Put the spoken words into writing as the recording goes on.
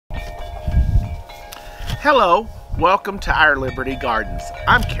Hello, welcome to our Liberty Gardens.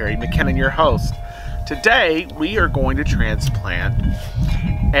 I'm Carrie McKinnon, your host. Today we are going to transplant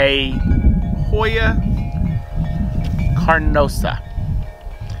a Hoya Carnosa.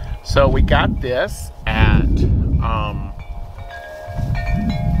 So we got this at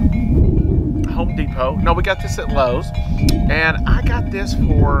Home Depot. No, we got this at Lowe's, and I got this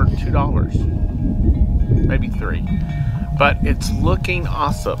for $2, maybe $3, but it's looking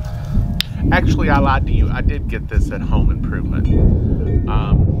awesome. Actually, I lied to you. I did get this at Home Improvement.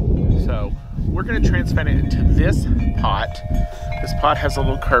 So we're going to transplant it into this pot. This pot has a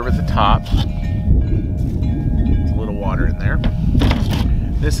little curve at the top. There's a little water in there.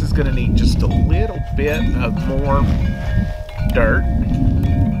 This is going to need just a little bit of more dirt.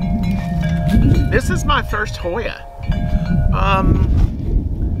 This is my first Hoya.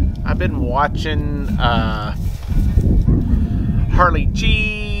 I've been watching Harley G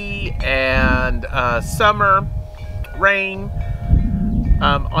and Summer Rain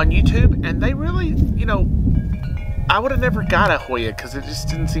on YouTube, and they really, you know, I would have never got a Hoya because it just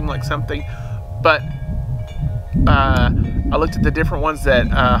didn't seem like something, but I looked at the different ones that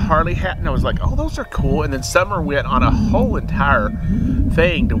Harley had, and I was like, oh, those are cool. And then Summer went on a whole entire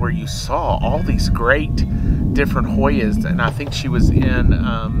thing to where you saw all these great different Hoyas, and I think she was in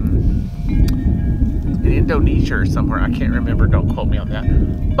Indonesia or somewhere. I can't remember. Don't quote me on that.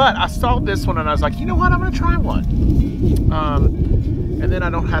 But I saw this one and I was like, you know what? I'm going to try one. And then I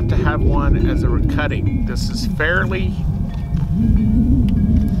don't have to have one as a cutting. This is fairly...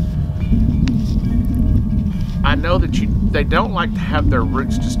 I know that they don't like to have their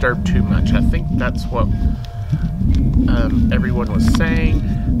roots disturbed too much. I think that's what everyone was saying.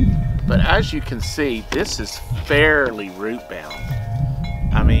 But as you can see, this is fairly root bound.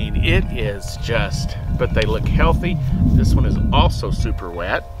 I mean, it is just, but they look healthy. This one is also super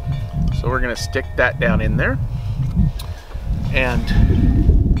wet. So we're gonna stick that down in there. And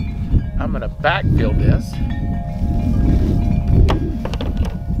I'm gonna backfill this.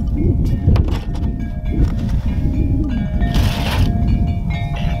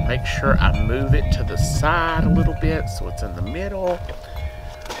 And make sure I move it to the side a little bit so it's in the middle.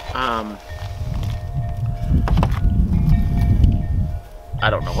 I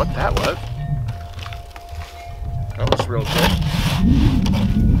don't know what that was. That was real good.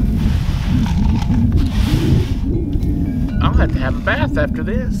 I'll have to have a bath after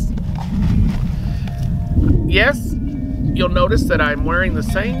this. Yes, you'll notice that I'm wearing the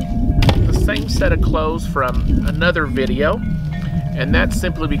same set of clothes from another video, and that's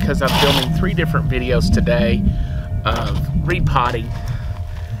simply because I'm filming 3 different videos today of repotting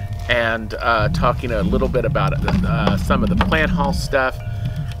and talking a little bit about some of the plant haul stuff.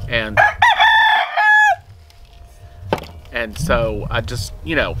 And so I just,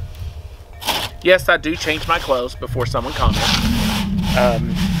 you know, yes, I do change my clothes before someone comments.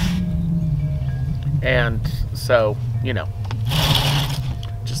 And so, you know,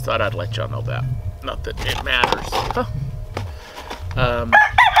 just thought I'd let y'all know that. Not that it matters.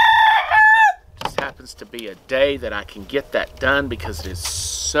 Just happens to be a day that I can get that done because it is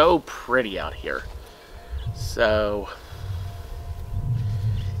so pretty out here. So...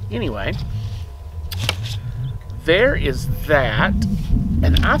 anyway, there is that,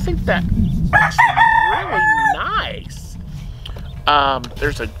 and I think that looks really nice.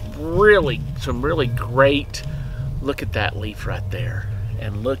 There's some really great, look at that leaf right there,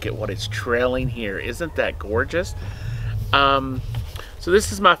 and look at what it's trailing here. Isn't that gorgeous? So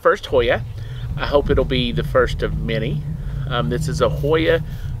this is my first Hoya. I hope it'll be the first of many. This is a Hoya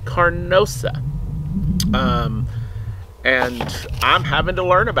Carnosa. And I'm having to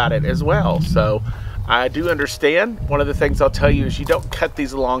learn about it as well. So I do understand. One of the things I'll tell you is you don't cut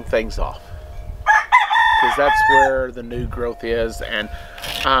these long things off, because that's where the new growth is. And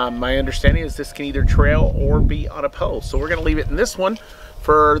my understanding is this can either trail or be on a pole. So we're going to leave it in this one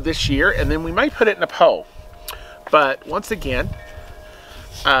for this year, and then we might put it in a pole. But once again,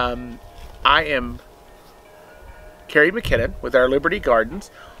 I am Carrie McKinnon with our Liberty Gardens.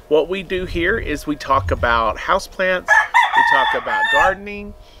 What we do here is we talk about houseplants, we talk about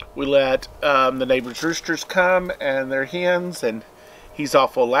gardening, we let the neighbor's roosters come and their hens, and he's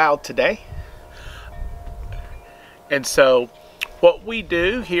awful loud today. And so what we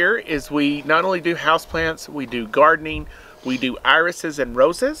do here is we not only do houseplants, we do gardening, we do irises and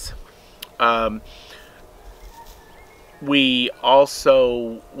roses. We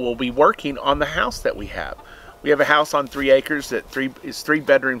also will be working on the house that we have. We have a house on 3 acres that is 3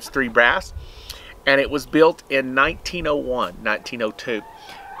 bedrooms, 3 baths, and it was built in 1901, 1902,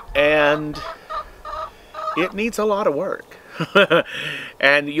 and it needs a lot of work.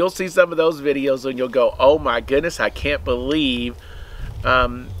 And you'll see some of those videos and you'll go, oh my goodness, I can't believe.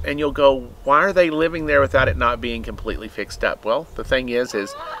 And you'll go, why are they living there without it not being completely fixed up? Well, the thing is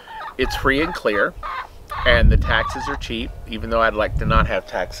it's free and clear, and the taxes are cheap, even though I'd like to not have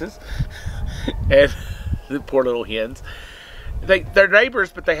taxes. And the poor little hens. They're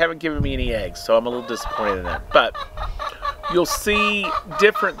neighbors, but they haven't given me any eggs, so I'm a little disappointed in that. But you'll see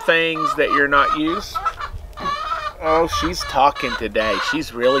different things that you're not used. Oh, she's talking today.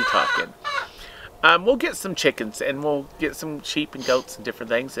 She's really talking. We'll get some chickens, and we'll get some sheep and goats and different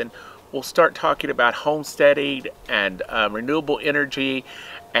things, and we'll start talking about homesteading and renewable energy,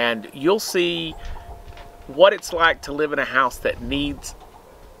 and you'll see what it's like to live in a house that needs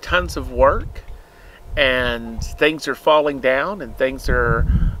tons of work, and things are falling down, and things are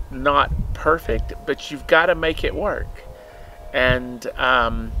not perfect, but you've got to make it work. And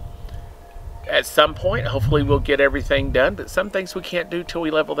at some point, hopefully we'll get everything done, but some things we can't do till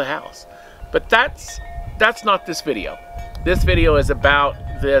we level the house. But that's not this video. This video is about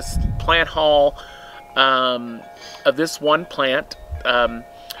this plant haul of this one plant,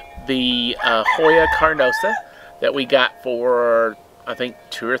 the Hoya Carnosa, that we got for, I think,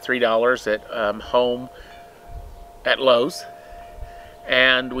 $2 or $3 at home at Lowe's,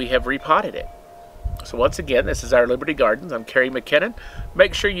 and we have repotted it. So once again, this is our Liberty Gardens. I'm Kerry McKinnon.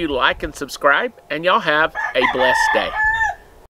 Make sure you like and subscribe, and y'all have a blessed day.